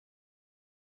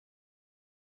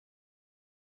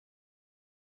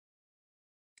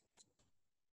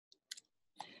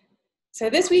So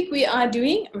this week we are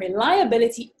doing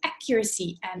reliability,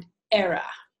 accuracy, and error.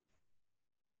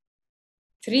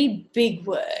 3 big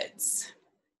words.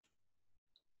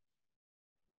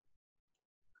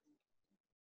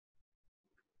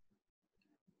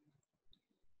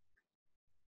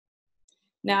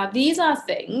 Now these are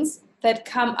things that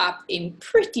come up in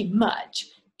pretty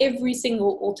much every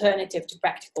single alternative to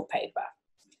practical paper.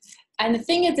 And the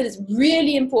thing is that it's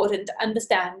really important to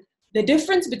understand the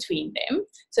difference between them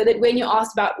so that when you're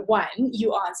asked about one,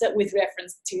 you answer with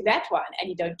reference to that one and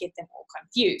you don't get them all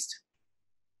confused.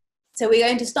 So we're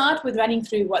going to start with running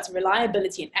through what's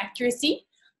reliability and accuracy.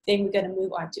 Then we're going to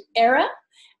move on to error.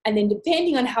 And then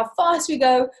depending on how fast we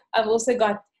go, I've also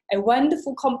got a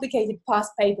wonderful, complicated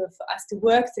past paper for us to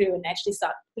work through and actually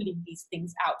start pulling these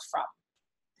things out from.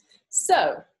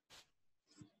 So,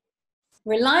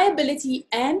 reliability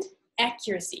and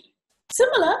accuracy.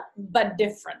 Similar, but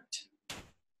different.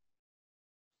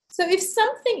 So if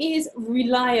something is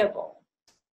reliable,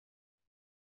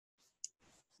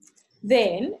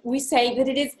 then we say that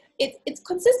it's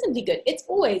consistently good. It's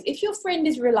always, if your friend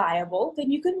is reliable, then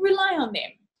you can rely on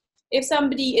them. If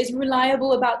somebody is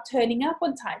reliable about turning up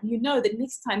on time, you know that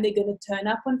next time they're going to turn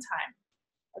up on time.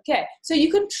 Okay, so you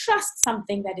can trust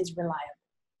something that is reliable.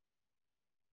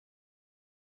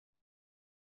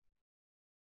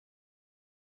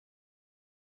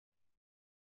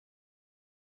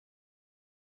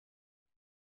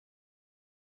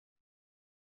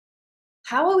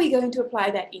 How are we going to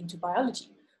apply that into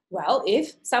biology? Well,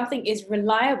 if something is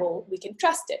reliable, we can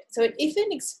trust it. So if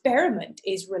an experiment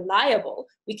is reliable,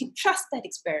 we can trust that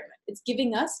experiment. It's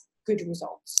giving us good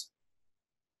results.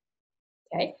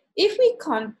 Okay, if we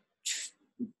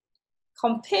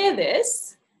compare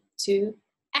this to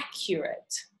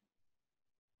accurate.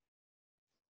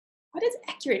 What does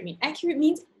accurate mean? Accurate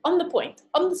means on the point,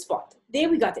 on the spot. There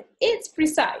we got it. It's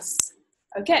precise.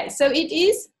 Okay, so it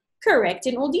is correct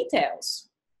in all details.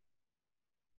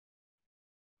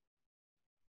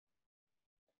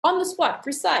 On the spot,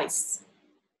 precise.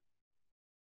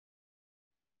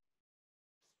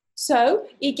 So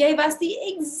it gave us the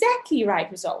exactly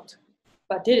right result.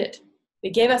 But did it?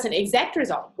 It gave us an exact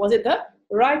result. Was it the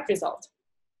right result?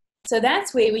 So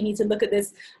that's where we need to look at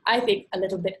this, I think, a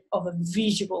little bit of a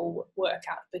visual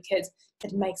workout because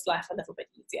it makes life a little bit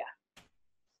easier.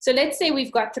 So let's say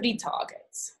we've got 3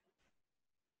 targets.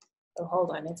 Oh,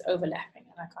 hold on, it's overlapping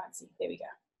and I can't see. There we go.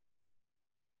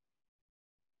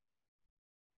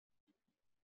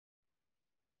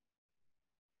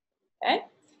 Okay,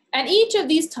 and each of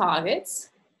these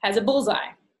targets has a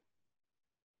bullseye.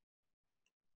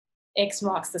 X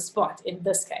marks the spot in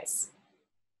this case.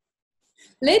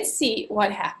 Let's see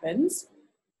what happens.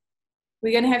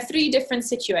 We're going to have 3 different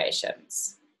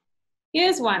situations.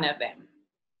 Here's one of them.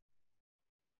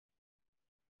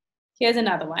 Here's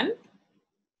another one.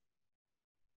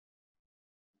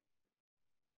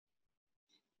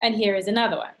 And here is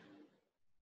another one.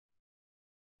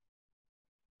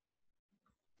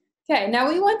 Okay, now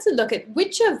we want to look at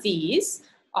which of these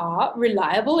are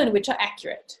reliable and which are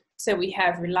accurate. So we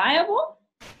have reliable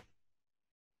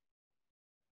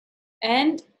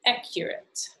and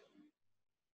accurate.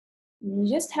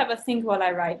 Just have a think while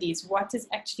I write these. What is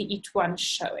actually each one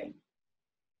showing?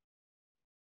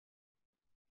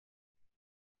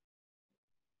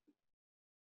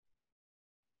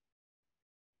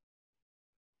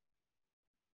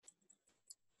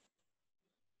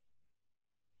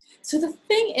 So the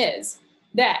thing is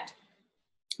that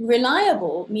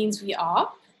reliable means we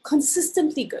are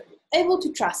consistently good, able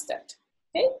to trust it.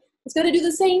 Okay? It's going to do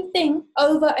the same thing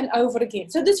over and over again.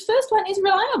 So this first one is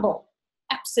reliable,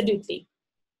 absolutely,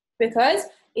 because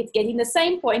it's getting the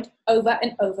same point over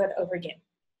and over and over again.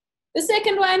 The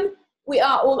second one, we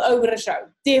are all over the show,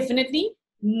 definitely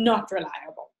not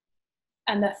reliable.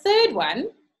 And the third one,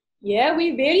 yeah,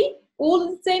 we vary.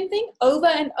 All the same thing over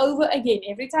and over again.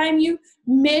 Every time you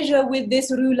measure with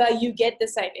this ruler, you get the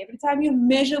same. Every time you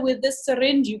measure with this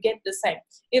syringe, you get the same.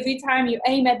 Every time you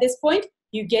aim at this point,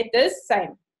 you get the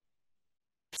same.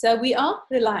 So we are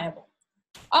reliable.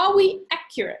 Are we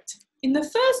accurate? In the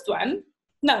first one,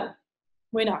 no,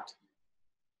 we're not.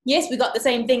 Yes, we got the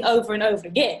same thing over and over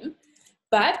again,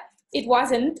 but it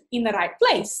wasn't in the right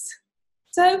place.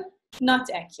 So not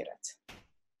accurate.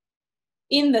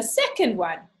 In the second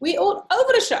one, we're all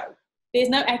over the show. There's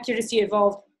no accuracy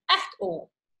involved at all.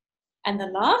 And the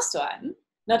last one,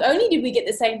 not only did we get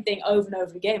the same thing over and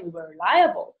over again, we were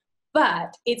reliable,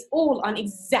 but it's all on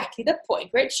exactly the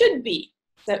point where it should be.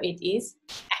 So it is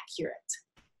accurate.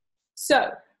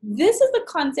 So this is the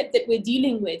concept that we're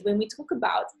dealing with when we talk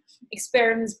about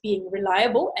experiments being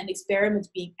reliable and experiments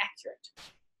being accurate.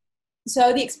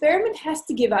 So the experiment has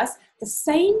to give us the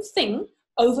same thing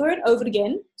over and over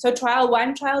again. So trial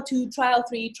 1, trial 2, trial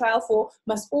 3, trial 4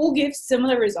 must all give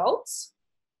similar results.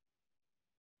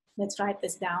 Let's write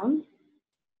this down.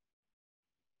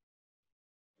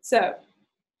 So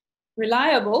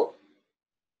reliable,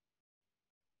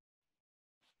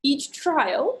 each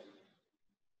trial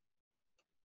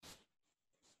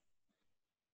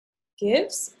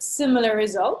gives similar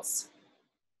results.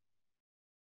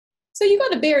 So you've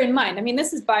got to bear in mind, I mean,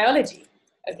 this is biology,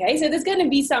 okay? So there's going to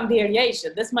be some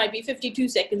variation. This might be 52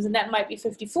 seconds and that might be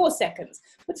 54 seconds.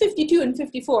 But 52 and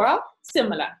 54 are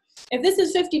similar. If this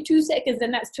is 52 seconds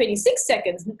and that's 26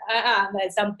 seconds,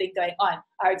 there's something going on.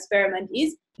 Our experiment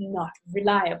is not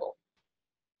reliable.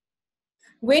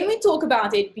 When we talk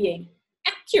about it being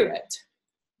accurate,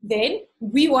 then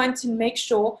we want to make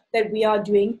sure that we are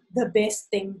doing the best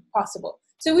thing possible.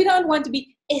 So we don't want to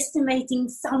be estimating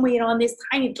somewhere on this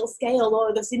tiny little scale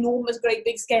or this enormous great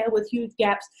big scale with huge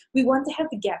gaps. We want to have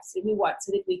the gaps that we want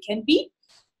so that we can be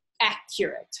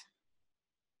accurate.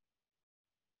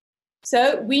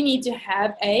 So we need to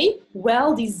have a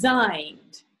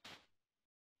well-designed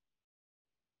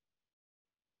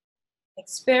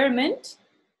experiment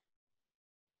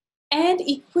and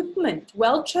equipment.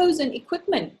 Well-chosen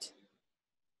equipment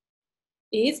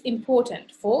is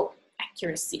important for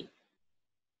accuracy.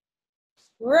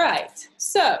 Right,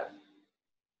 so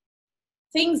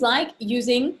things like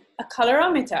using a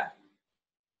colorimeter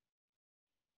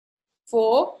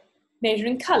for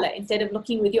measuring color instead of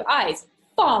looking with your eyes.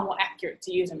 Far more accurate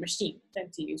to use a machine than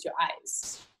to use your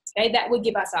eyes. Okay, that would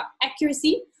give us our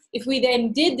accuracy. If we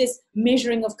then did this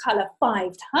measuring of color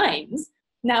 5 times,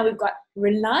 now we've got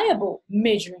reliable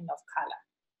measuring of color.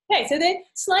 Okay, so they're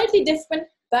slightly different,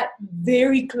 but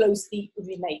very closely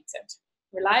related.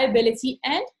 Reliability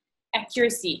and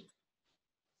accuracy.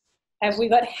 Have we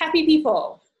got happy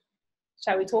people?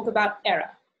 Shall we talk about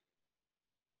error?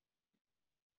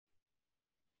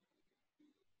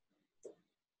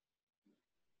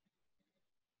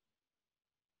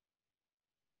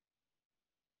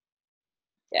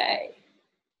 Okay.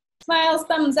 Smiles,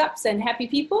 thumbs ups, and happy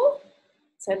people.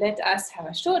 So let us have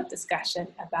a short discussion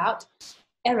about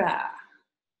error.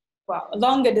 Well, a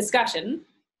longer discussion,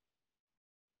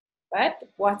 but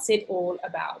what's it all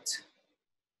about?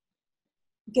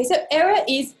 Okay, so error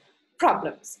is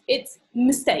problems. It's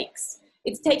mistakes.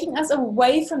 It's taking us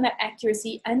away from that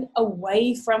accuracy and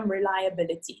away from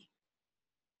reliability.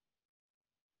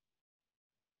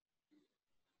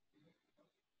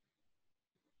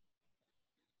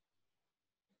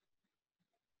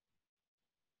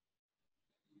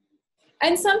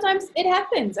 And sometimes it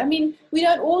happens. I mean, we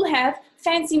don't all have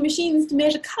fancy machines to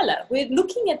measure color. We're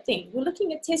looking at things. We're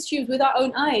looking at test tubes with our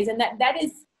own eyes, and that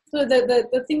is sort of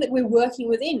the thing that we're working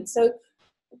within. So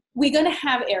we're going to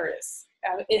have errors.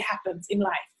 It happens in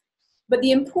life. But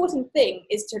the important thing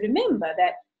is to remember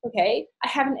that, okay, I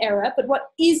have an error, but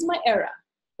what is my error?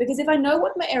 Because if I know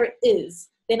what my error is,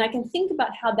 then I can think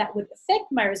about how that would affect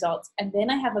my results, and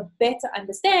then I have a better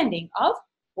understanding of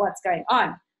what's going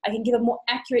on. I can give a more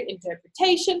accurate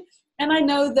interpretation, and I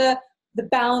know the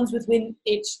bounds within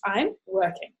which I'm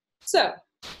working. So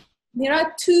there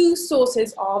are 2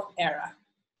 sources of error.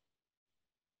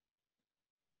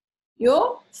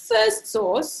 Your first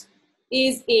source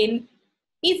is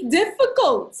it's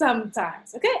difficult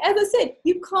sometimes, okay? As I said,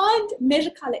 you can't measure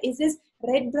color. Is this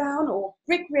red-brown or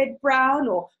brick red-brown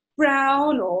or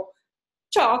brown or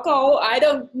charcoal? I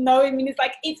don't know. I mean, it's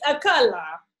like, it's a color.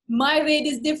 My red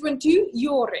is different to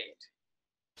your red.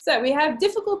 So we have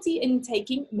difficulty in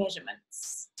taking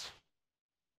measurements.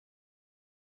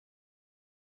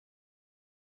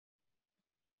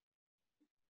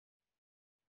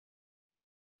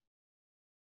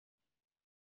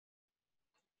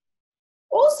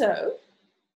 Also,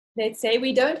 let's say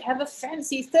we don't have a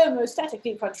fancy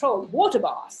thermostatically controlled water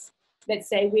bath. Let's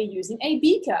say we're using a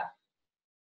beaker.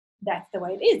 That's the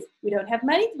way it is. We don't have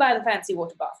money to buy the fancy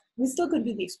water bath. We still could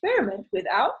do the experiment with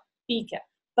our beaker,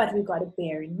 but we've got to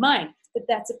bear in mind that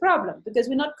that's a problem because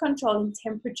we're not controlling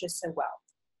temperature so well.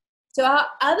 So our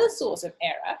other source of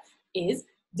error is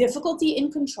difficulty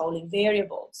in controlling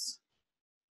variables.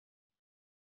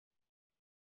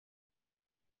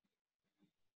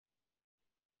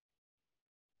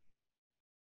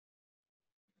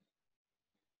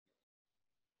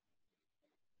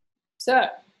 So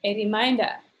a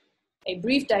reminder, a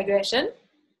brief digression,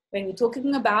 when we're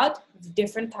talking about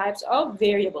different types of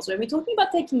variables. When we're talking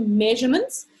about taking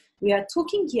measurements, we are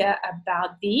talking here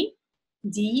about the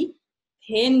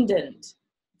dependent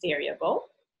variable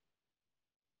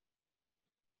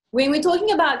When we're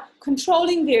talking about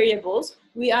controlling variables,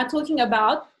 we are talking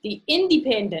about the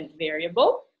independent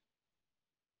variable.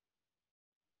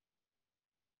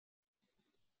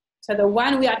 So the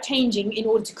one we are changing in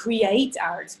order to create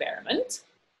our experiment.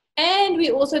 And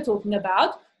we're also talking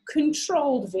about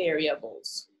controlled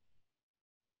variables.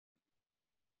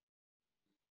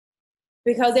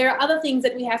 Because there are other things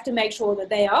that we have to make sure that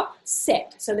they are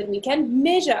set so that we can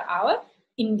measure our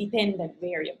independent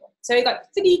variable. So we've got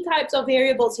 3 types of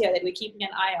variables here that we're keeping an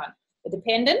eye on. The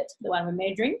dependent, the one we're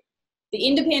measuring, the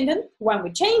independent, the one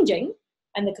we're changing,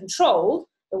 and the controlled,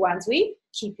 the ones we're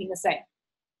keeping the same.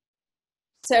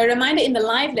 So a reminder, in the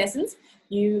live lessons,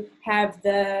 you have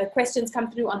the questions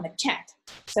come through on the chat.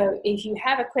 So if you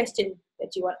have a question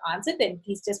that you want answered, then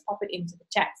please just pop it into the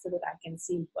chat so that I can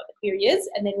see what the query is,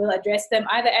 and then we'll address them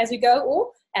either as we go or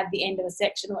at the end of a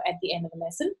section or at the end of a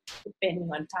lesson, depending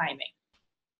on timing.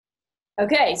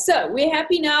 Okay, so we're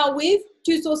happy now with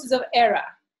 2 sources of error,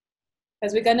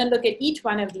 because we're going to look at each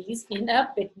one of these in a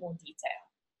bit more detail.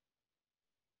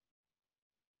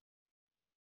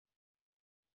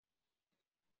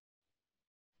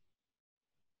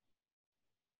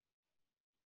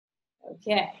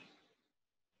 Okay,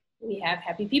 we have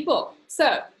happy people.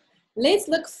 So let's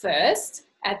look first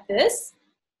at this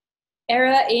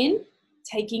error in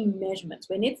taking measurements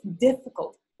when it's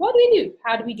difficult. What do we do?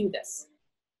 How do we do this?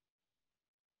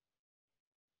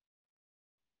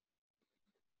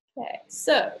 Okay,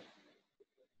 so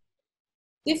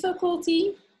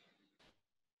difficulty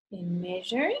in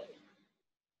measuring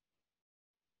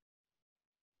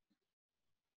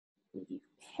the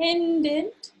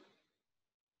dependent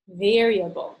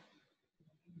variable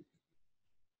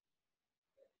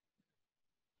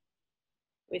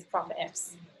with proper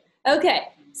Fs. Okay,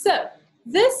 so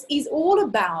this is all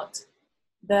about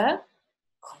the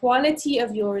quality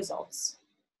of your results.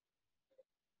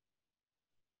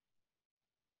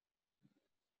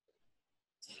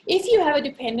 If you have a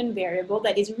dependent variable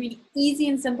that is really easy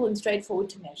and simple and straightforward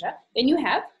to measure, then you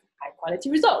have high quality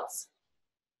results.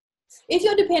 If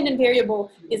your dependent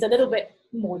variable is a little bit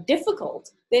more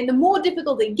difficult, then the more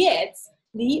difficult it gets,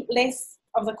 the less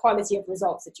of the quality of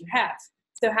results that you have.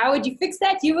 So how would you fix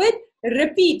that? You would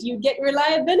repeat, you get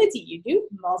reliability, you do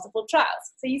multiple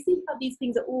trials. So you see how these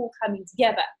things are all coming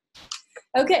together.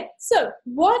 Okay, so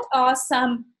what are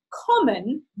some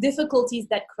common difficulties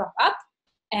that crop up,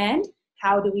 and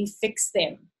how do we fix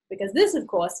them? Because this, of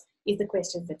course, is the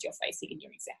questions that you're facing in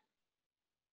your exam.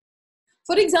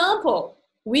 For example,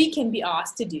 we can be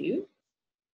asked to do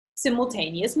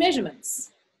simultaneous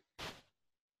measurements.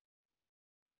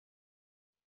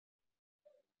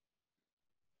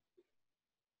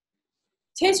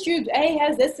 Test tube A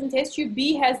has this, and test tube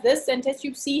B has this, and test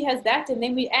tube C has that, and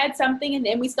then we add something, and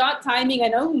then we start timing,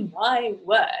 and oh my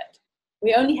word.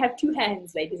 We only have 2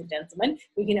 hands, ladies and gentlemen.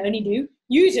 We can only do,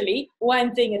 usually,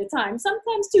 1 thing at a time,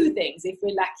 sometimes 2 things if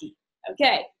we're lucky.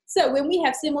 Okay, so when we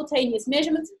have simultaneous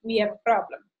measurements, we have a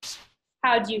problem.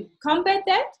 How do you combat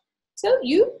that? So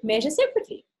you measure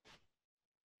separately.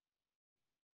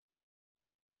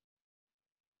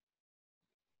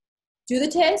 Do the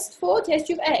test for test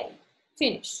tube A,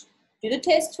 finished. Do the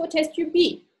test for test tube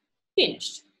B,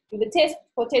 finished. Do the test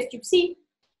for test tube C,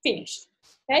 finished.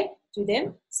 Okay, do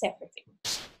them separately.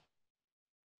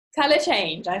 Color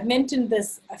change, I've mentioned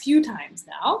this a few times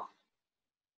now.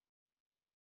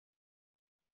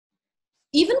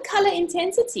 Even color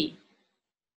intensity.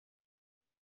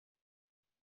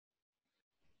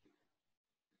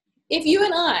 If you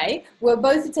and I were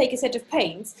both to take a set of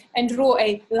paints and draw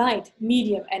a light,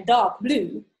 medium, and dark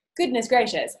blue, goodness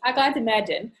gracious, I can't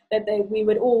imagine that we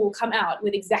would all come out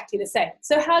with exactly the same.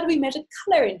 So how do we measure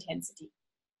color intensity?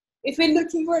 If we're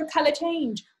looking for a color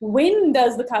change, when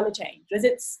does the color change? Does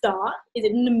it start? Is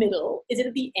it in the middle? Is it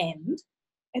at the end?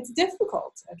 It's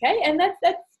difficult, okay? And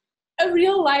that's a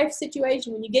real life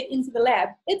situation. When you get into the lab,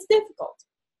 it's difficult.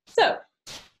 So,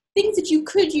 things that you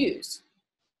could use.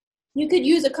 You could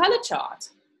use a color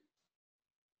chart.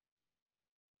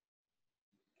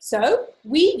 So,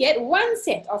 we get 1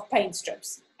 set of paint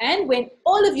strips. And when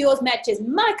all of yours matches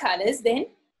my colors, then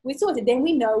we sorted. Then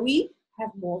we know we have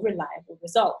more reliable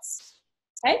results,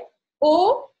 okay?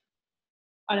 Or,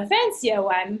 on a fancier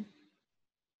one,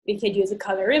 we could use a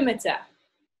colorimeter.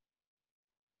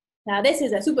 Now, this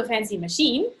is a super fancy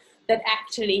machine that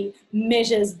actually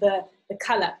measures the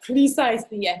color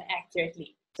precisely and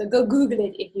accurately. So go Google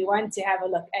it if you want to have a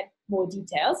look at more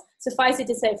details. Suffice it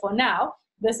to say, for now,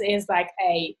 this is like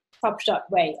a top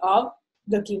shot way of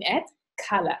looking at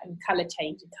color and color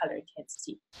change and color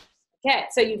intensity. Okay,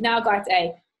 so you've now got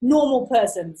a normal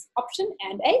person's option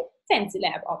and a fancy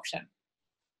lab option.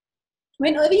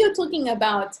 Whenever you're talking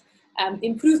about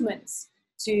improvements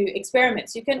to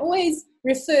experiments, you can always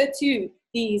refer to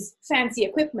these fancy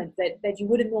equipment that you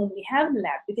wouldn't normally have in the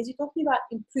lab, because you're talking about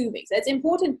improving. So it's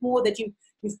important more that you've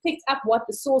picked up what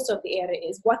the source of the error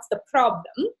is, what's the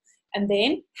problem, and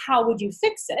then how would you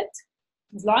fix it.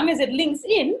 As long as it links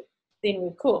in, then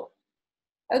we're cool.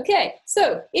 Okay,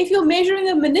 so if you're measuring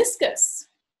a meniscus,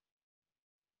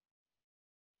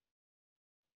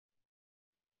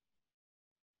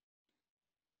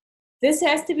 this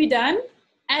has to be done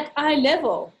at eye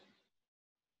level.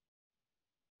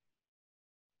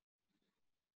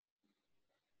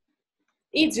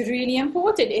 It's really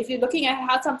important. If you're looking at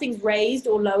how something's raised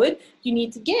or lowered, you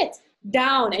need to get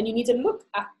down and you need to look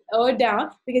up or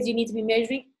down, because you need to be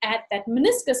measuring at that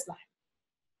meniscus line.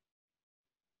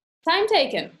 Time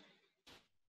taken.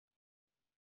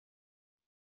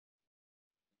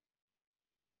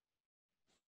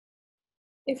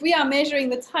 If we are measuring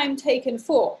the time taken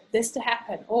for this to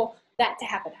happen or that to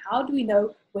happen, how do we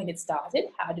know when it started?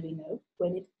 How do we know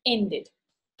when it ended?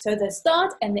 So the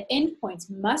start and the end points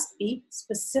must be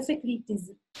specifically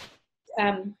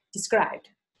described.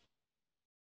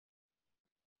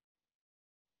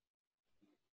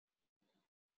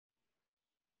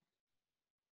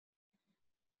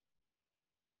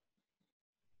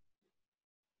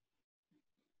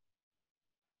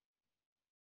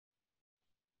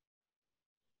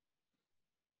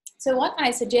 So what I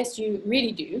suggest you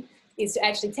really do is to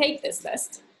actually take this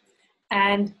list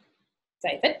and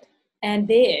save it. And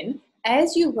then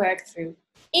as you work through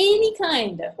any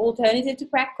kind of alternative to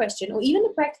prac question, or even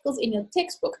the practicals in your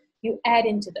textbook, you add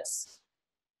into this.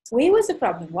 Where was the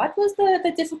problem? What was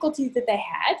the difficulty that they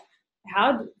had?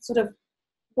 How sort of,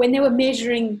 when they were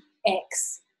measuring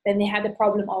X, then they had the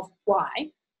problem of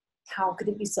Y. How could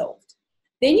it be solved?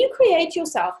 Then you create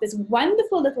yourself this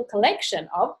wonderful little collection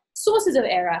of sources of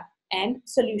error and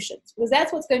solutions, because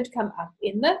that's what's going to come up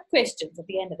in the questions at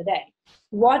the end of the day.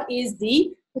 What is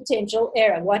the potential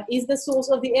error? What is the source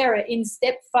of the error in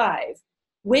step 5?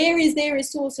 Where is there a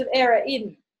source of error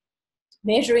in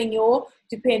measuring your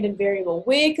dependent variable?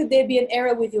 Where could there be an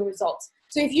error with your results?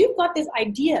 So if you've got this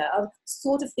idea of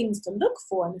sort of things to look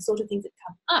for and the sort of things that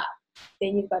come up,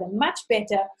 then you've got a much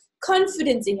better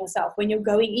confidence in yourself when you're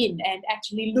going in and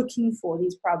actually looking for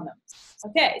these problems.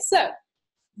 Okay, so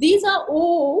these are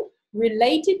all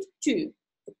related to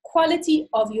the quality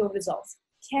of your results.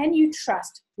 Can you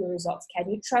trust your results? Can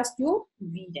you trust your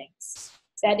readings?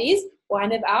 That is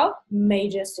one of our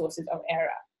major sources of error.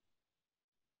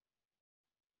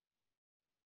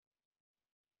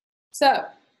 So,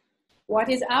 what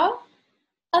is our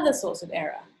other source of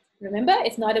error? Remember,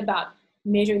 it's not about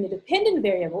measuring the dependent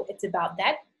variable, it's about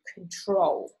that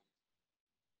control.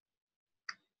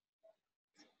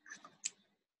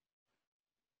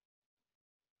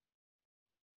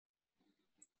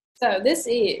 So this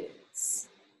is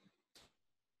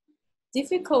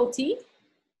difficulty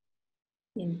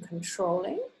in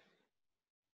controlling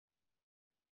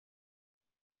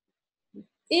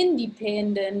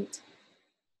independent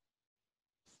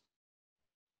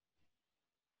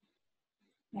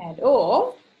and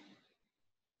or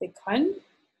the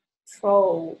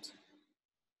controlled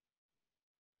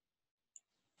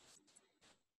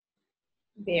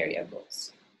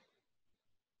variables.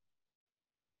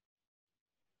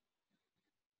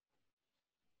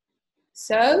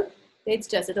 So let's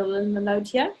just a little note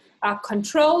here. Our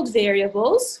controlled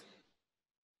variables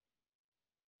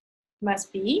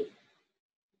must be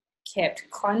kept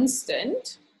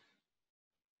constant,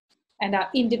 and our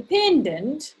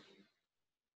independent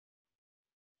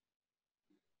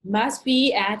must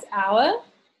be at our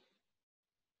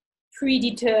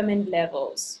predetermined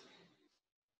levels.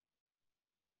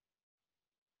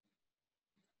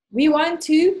 We want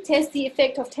to test the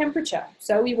effect of temperature.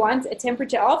 So we want a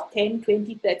temperature of 10,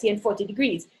 20, 30, and 40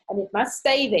 degrees, and it must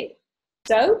stay there.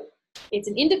 So it's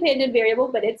an independent variable,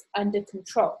 but it's under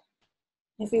control.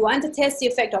 If we want to test the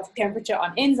effect of temperature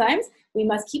on enzymes, we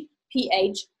must keep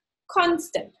pH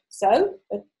constant. So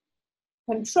the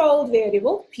controlled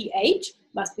variable, pH,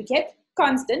 must be kept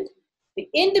constant. The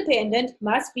independent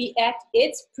must be at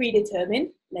its predetermined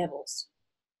levels.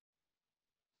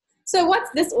 So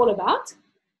what's this all about?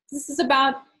 This is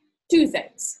about two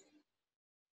things.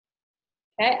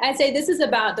 Okay, I say this is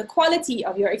about the quality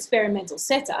of your experimental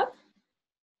setup.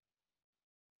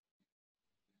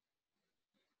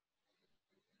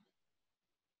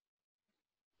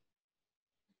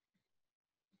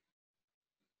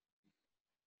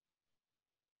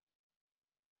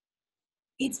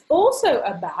 It's also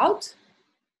about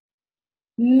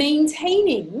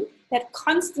maintaining that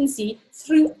constancy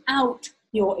throughout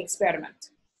your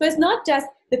experiment. So it's not just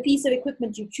the piece of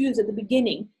equipment you choose at the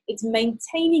beginning, it's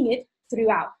maintaining it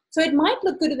throughout. So it might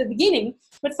look good at the beginning,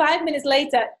 but 5 minutes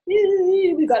later,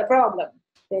 we've got a problem.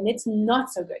 Then it's not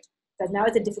so good, because now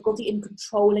it's a difficulty in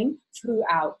controlling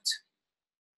throughout.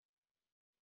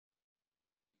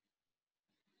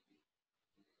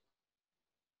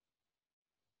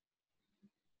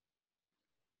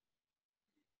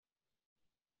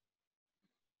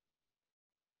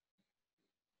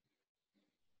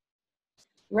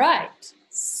 Right,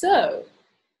 so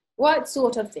what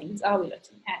sort of things are we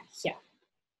looking at here?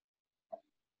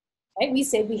 Okay, we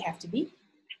said we have to be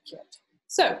accurate.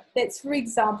 So let's, for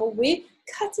example, we're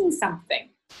cutting something.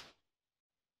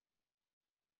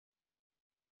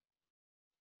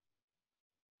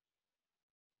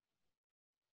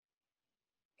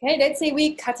 Okay, let's say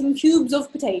we're cutting cubes of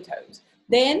potatoes.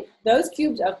 Then those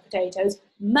cubes of potatoes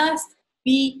must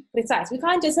be precise. We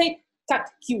can't just say cut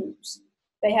cubes.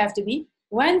 They have to be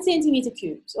 1 centimeter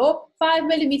cubes, or 5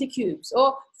 millimeter cubes,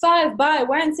 or 5 by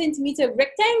 1 centimeter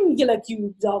rectangular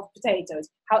cubes of potatoes.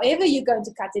 However you're going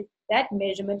to cut it, that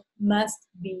measurement must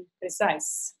be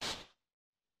precise.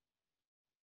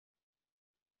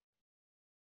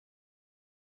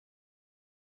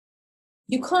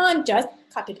 You can't just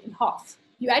cut it in half.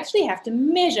 You actually have to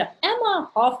measure. Am I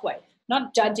halfway?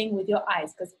 Not judging with your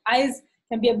eyes, because eyes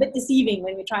can be a bit deceiving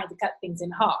when we're trying to cut things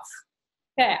in half.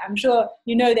 Okay, I'm sure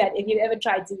you know that if you've ever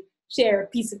tried to share a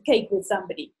piece of cake with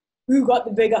somebody. Who got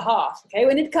the bigger half? Okay,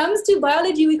 when it comes to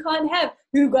biology, we can't have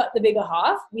who got the bigger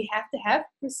half. We have to have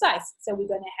precise. So we're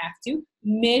going to have to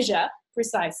measure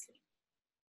precisely.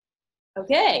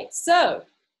 Okay, so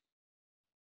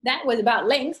that was about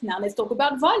length. Now let's talk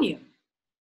about volume.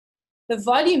 The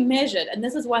volume measured, and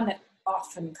this is one that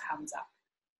often comes up.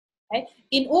 Okay?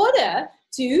 In order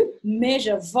to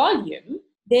measure volume,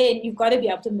 then you've got to be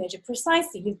able to measure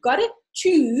precisely. You've got to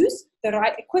choose the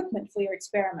right equipment for your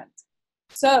experiment.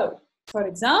 So, for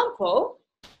example,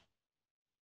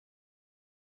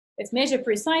 let's measure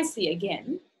precisely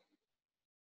again.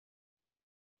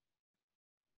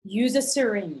 Use a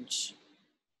syringe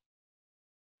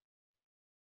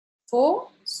for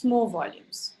small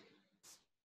volumes.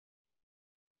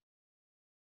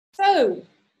 So,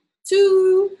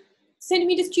 2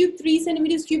 centimeters cubed, 3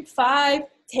 centimeters cubed, 5,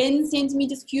 10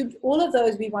 centimeters cubed, all of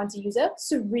those we want to use a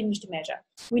syringe to measure.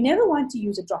 We never want to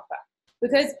use a dropper,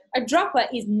 because a dropper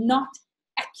is not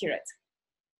accurate.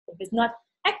 If it's not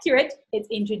accurate, it's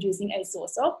introducing a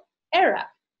source of error.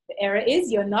 The error is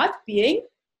you're not being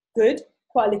good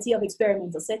quality of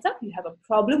experimental setup. You have a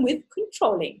problem with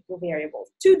controlling your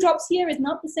variables. 2 drops here is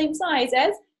not the same size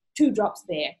as 2 drops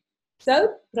there.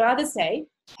 So rather say,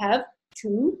 have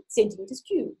 2 centimeters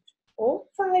cubed or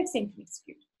 5 centimeters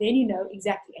cubed. Then you know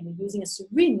exactly, and you're using a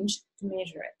syringe to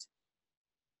measure it.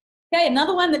 Okay,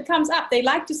 another one that comes up, they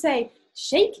like to say,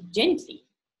 shake gently.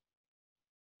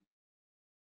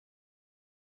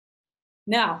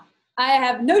 Now, I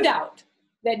have no doubt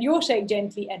that your shake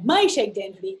gently and my shake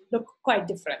gently look quite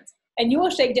different. And your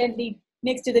shake gently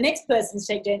next to the next person's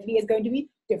shake gently is going to be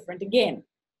different again.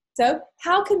 So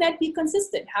how can that be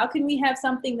consistent? How can we have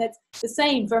something that's the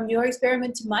same from your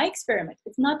experiment to my experiment?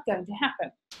 It's not going to happen.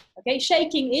 Okay,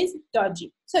 shaking is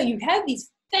dodgy. So you have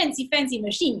these fancy, fancy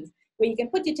machines where you can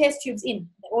put your test tubes in,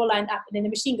 they all line up, and then the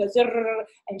machine goes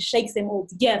and shakes them all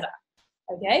together.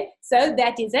 Okay, so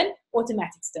that is an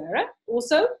automatic stirrer.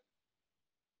 Also,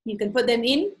 you can put them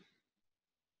in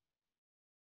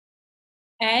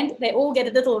and they all get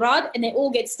a little rod and they all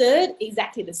get stirred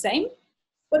exactly the same.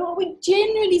 But what we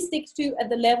generally stick to at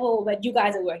the level that you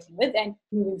guys are working with and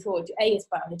moving forward to AS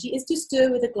biology is to stir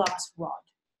with a glass rod.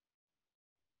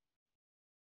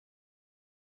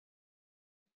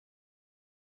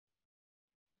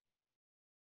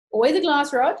 Always a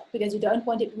glass rod, because you don't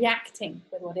want it reacting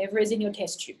with whatever is in your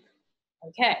test tube.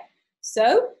 Okay,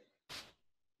 so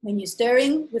when you're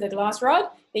stirring with a glass rod,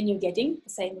 then you're getting the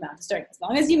same amount of stirring, as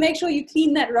long as you make sure you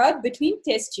clean that rod between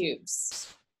test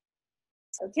tubes.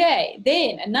 Okay,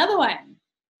 then another one.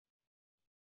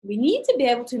 We need to be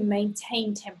able to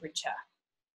maintain temperature.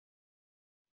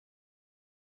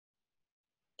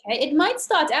 Okay, it might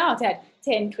start out at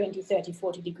 10, 20, 30,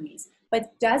 40 degrees,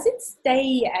 but does it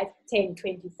stay at 10,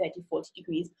 20, 30, 40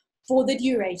 degrees for the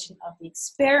duration of the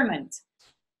experiment?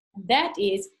 That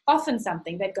is often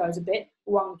something that goes a bit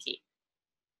wonky.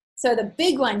 So the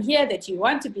big one here that you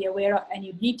want to be aware of and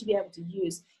you need to be able to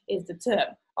use is the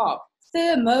term of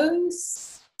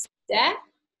thermostatically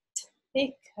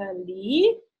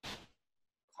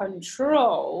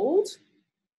controlled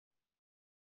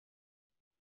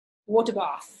water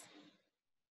bath.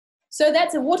 So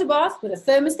that's a water bath with a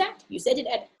thermostat. You set it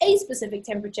at a specific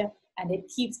temperature and it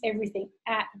keeps everything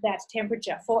at that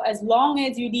temperature for as long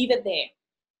as you leave it there.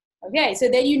 Okay, so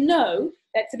then you know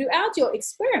that throughout your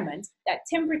experiment, that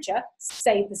temperature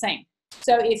stayed the same.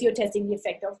 So if you're testing the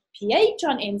effect of pH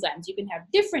on enzymes, you can have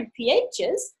different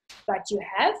pHs, but you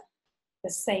have the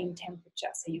same temperature.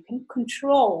 So you can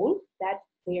control that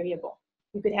variable.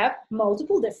 You could have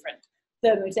multiple different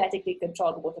thermostatically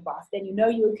controlled water baths. Then you know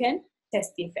you can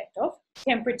test the effect of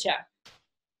temperature.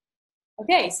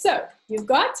 Okay, so you've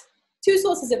got two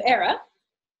sources of error.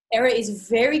 Error is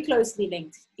very closely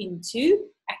linked into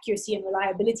accuracy and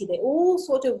reliability. They all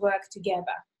sort of work together.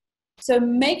 So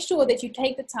make sure that you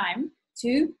take the time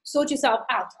to sort yourself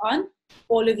out on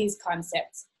all of these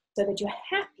concepts so that you're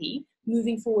happy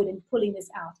moving forward and pulling this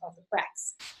out of the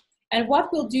cracks. And what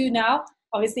we'll do now,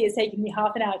 obviously it's taken me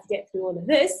half an hour to get through all of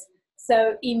this.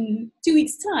 So in 2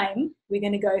 weeks' time, we're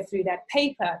going to go through that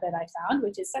paper that I found,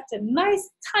 which is such a nice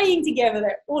tying together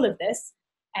of all of this.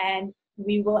 And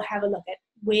we will have a look at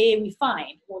where we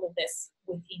find all of this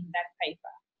within that paper.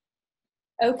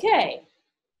 Okay,